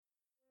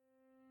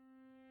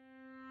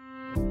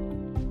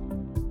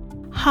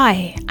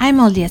Hi, I'm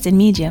LDS in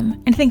Medium,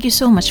 and thank you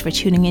so much for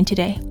tuning in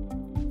today.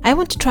 I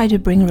want to try to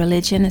bring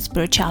religion and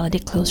spirituality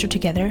closer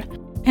together,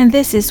 and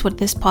this is what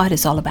this pod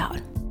is all about.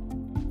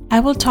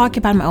 I will talk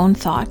about my own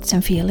thoughts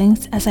and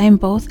feelings as I am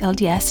both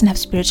LDS and have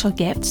spiritual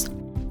gifts,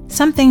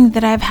 something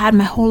that I've had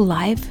my whole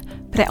life,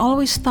 but I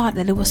always thought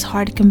that it was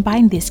hard to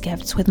combine these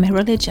gifts with my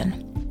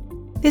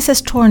religion. This has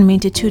torn me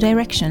into two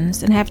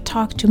directions, and I have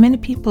talked to many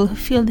people who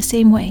feel the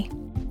same way.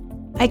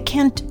 I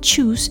can't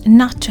choose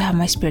not to have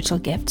my spiritual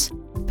gifts,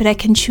 but I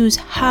can choose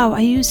how I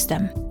use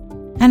them.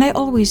 And I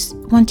always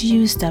want to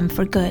use them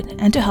for good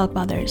and to help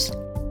others.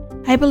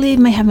 I believe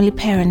my heavenly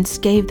parents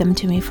gave them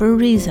to me for a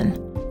reason.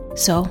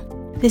 So,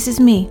 this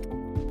is me.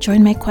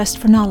 Join my quest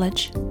for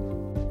knowledge.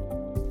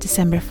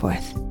 December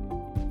 4th.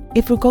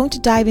 If we're going to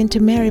dive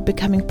into Mary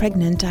becoming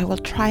pregnant, I will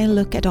try and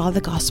look at all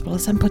the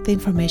Gospels and put the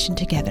information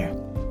together.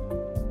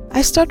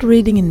 I start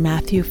reading in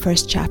Matthew,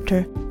 first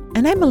chapter,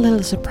 and I'm a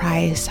little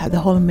surprised how the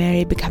whole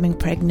Mary becoming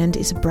pregnant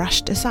is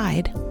brushed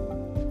aside.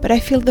 But I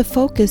feel the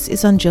focus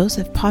is on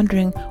Joseph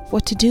pondering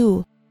what to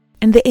do.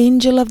 And the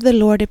angel of the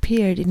Lord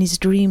appeared in his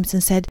dreams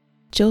and said,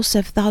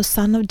 Joseph, thou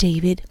son of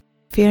David,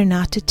 fear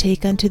not to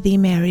take unto thee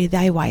Mary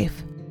thy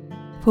wife,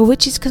 for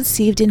which is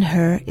conceived in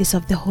her is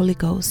of the Holy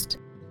Ghost.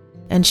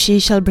 And she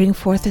shall bring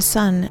forth a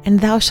son, and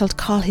thou shalt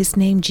call his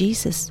name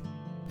Jesus,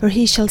 for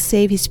he shall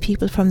save his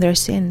people from their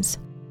sins.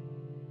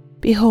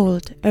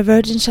 Behold, a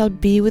virgin shall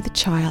be with a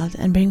child,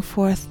 and bring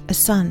forth a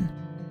son,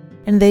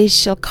 and they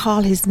shall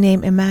call his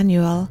name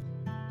Emmanuel,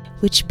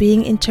 which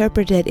being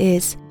interpreted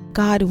is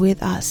God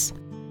with us.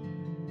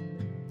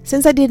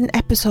 Since I did an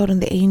episode on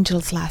the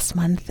angels last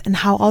month and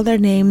how all their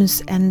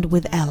names end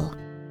with L,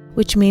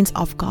 which means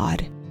of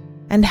God,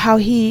 and how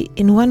he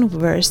in one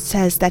verse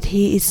says that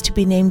he is to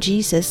be named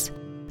Jesus,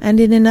 and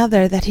in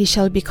another that he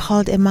shall be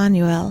called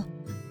Emmanuel.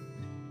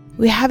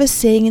 We have a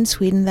saying in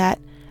Sweden that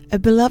a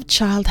beloved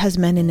child has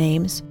many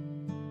names.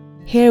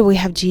 Here we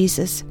have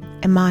Jesus,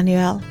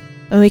 Emmanuel,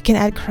 and we can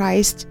add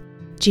Christ,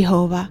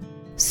 Jehovah,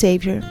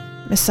 Savior,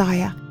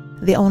 Messiah,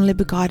 the only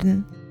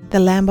begotten, the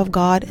Lamb of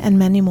God, and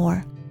many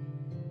more.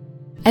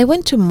 I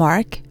went to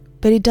Mark,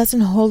 but it doesn't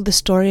hold the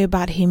story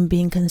about him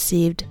being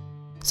conceived,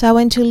 so I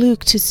went to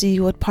Luke to see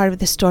what part of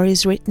the story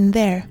is written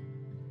there.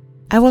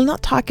 I will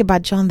not talk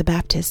about John the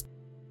Baptist,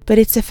 but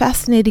it's a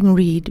fascinating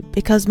read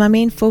because my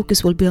main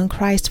focus will be on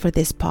Christ for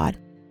this pod.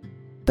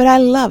 But I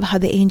love how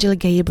the angel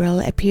Gabriel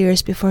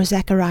appears before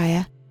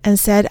Zechariah and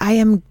said, I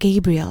am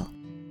Gabriel,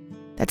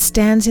 that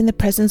stands in the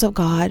presence of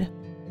God.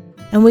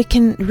 And we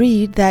can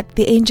read that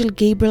the angel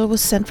Gabriel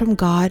was sent from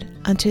God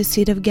unto a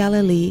city of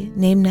Galilee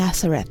named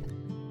Nazareth,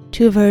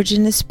 to a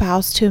virgin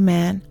espoused to a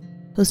man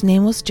whose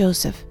name was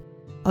Joseph,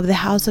 of the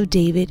house of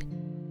David,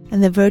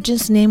 and the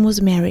virgin's name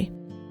was Mary.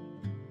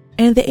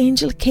 And the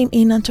angel came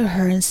in unto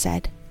her and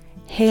said,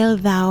 Hail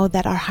thou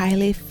that art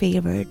highly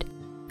favored,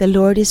 the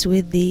Lord is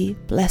with thee,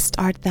 blessed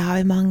art thou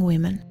among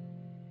women.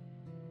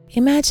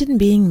 Imagine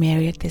being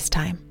Mary at this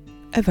time,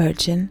 a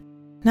virgin,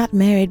 not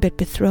married but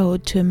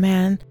betrothed to a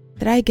man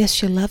that I guess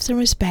she loves and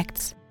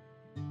respects,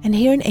 and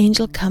here an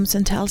angel comes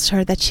and tells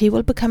her that she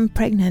will become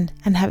pregnant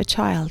and have a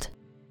child.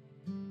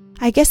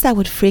 I guess that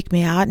would freak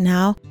me out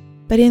now,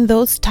 but in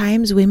those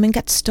times women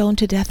got stoned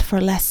to death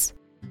for less,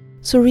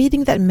 so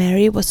reading that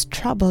Mary was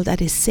troubled at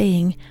his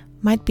saying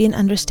might be an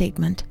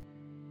understatement.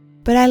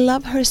 But I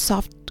love her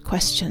soft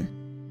question,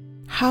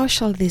 how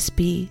shall this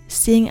be,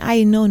 seeing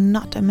I know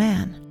not a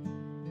man?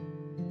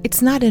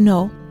 It's not a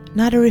no,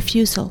 not a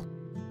refusal,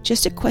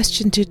 just a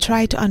question to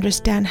try to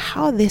understand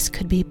how this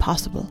could be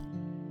possible.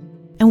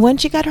 And when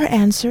she got her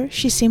answer,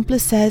 she simply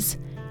says,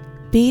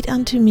 Be it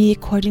unto me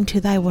according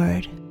to thy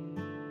word.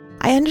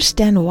 I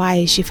understand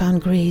why she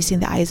found grace in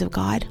the eyes of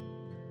God.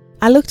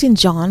 I looked in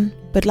John,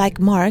 but like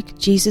Mark,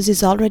 Jesus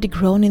is already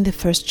grown in the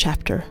first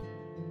chapter.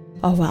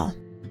 Oh well.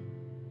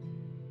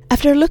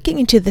 After looking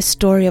into the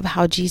story of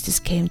how Jesus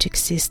came to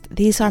exist,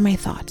 these are my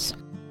thoughts.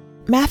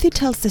 Matthew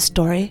tells the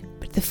story,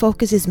 but the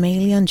focus is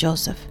mainly on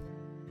Joseph.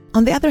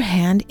 On the other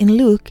hand, in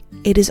Luke,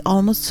 it is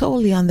almost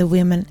solely on the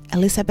women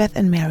Elizabeth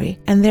and Mary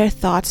and their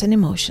thoughts and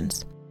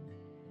emotions.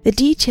 The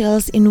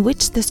details in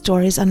which the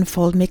stories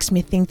unfold makes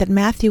me think that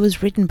Matthew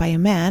was written by a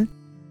man,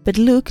 but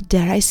Luke,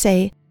 dare I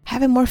say,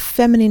 have a more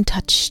feminine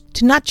touch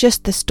to not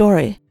just the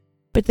story,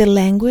 but the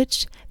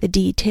language, the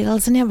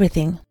details and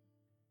everything.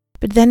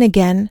 But then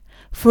again,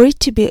 for it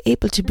to be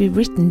able to be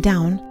written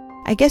down,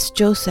 I guess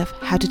Joseph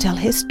had to tell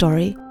his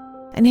story,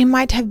 and he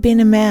might have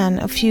been a man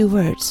of few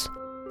words,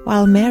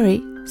 while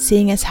Mary,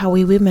 seeing as how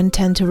we women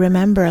tend to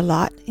remember a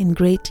lot in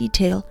great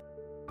detail,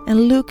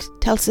 and Luke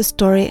tells the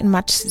story in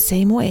much the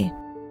same way.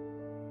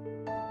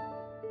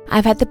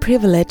 I've had the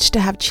privilege to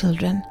have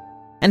children,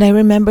 and I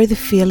remember the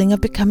feeling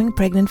of becoming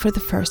pregnant for the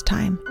first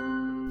time.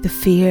 The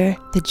fear,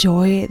 the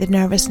joy, the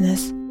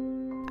nervousness.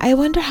 I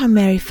wonder how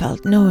Mary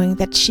felt knowing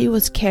that she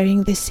was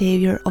carrying the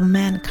Savior of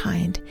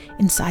mankind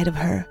inside of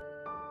her.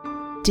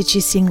 Did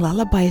she sing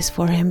lullabies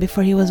for him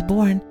before he was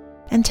born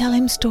and tell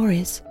him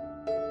stories?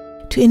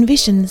 To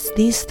envision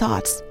these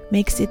thoughts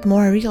makes it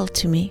more real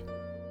to me.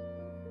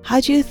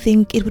 How do you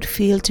think it would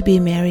feel to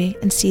be Mary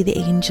and see the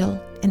angel,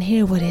 and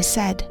hear what he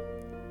said.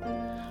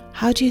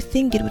 How do you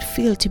think it would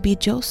feel to be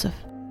Joseph?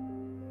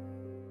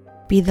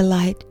 Be the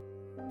light,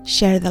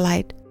 share the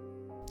light,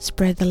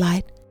 spread the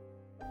light,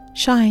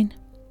 shine.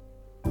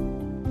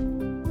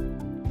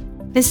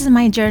 This is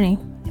my journey.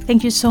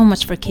 Thank you so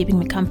much for keeping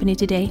me company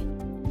today.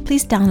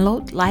 Please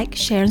download, like,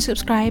 share, and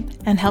subscribe,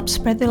 and help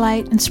spread the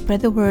light and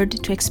spread the word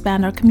to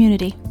expand our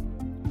community.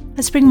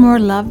 Let's bring more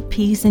love,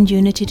 peace, and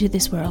unity to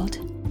this world.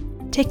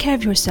 Take care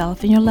of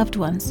yourself and your loved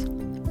ones.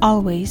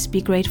 Always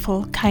be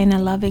grateful, kind,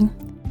 and loving.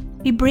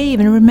 Be brave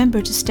and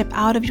remember to step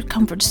out of your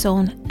comfort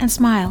zone and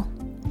smile.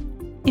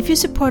 If you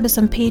support us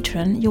on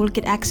Patreon, you will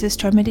get access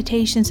to our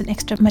meditations and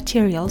extra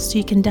materials so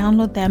you can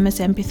download them as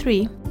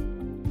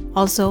MP3.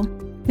 Also,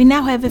 we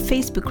now have a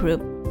Facebook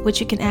group, which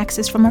you can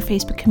access from our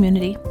Facebook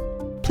community.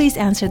 Please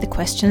answer the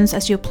questions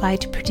as you apply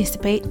to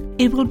participate.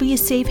 It will be a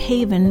safe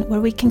haven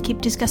where we can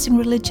keep discussing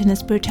religion and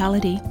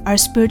spirituality, our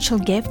spiritual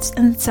gifts,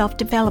 and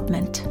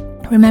self-development.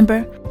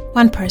 Remember,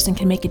 one person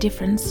can make a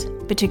difference,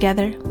 but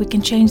together we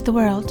can change the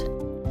world.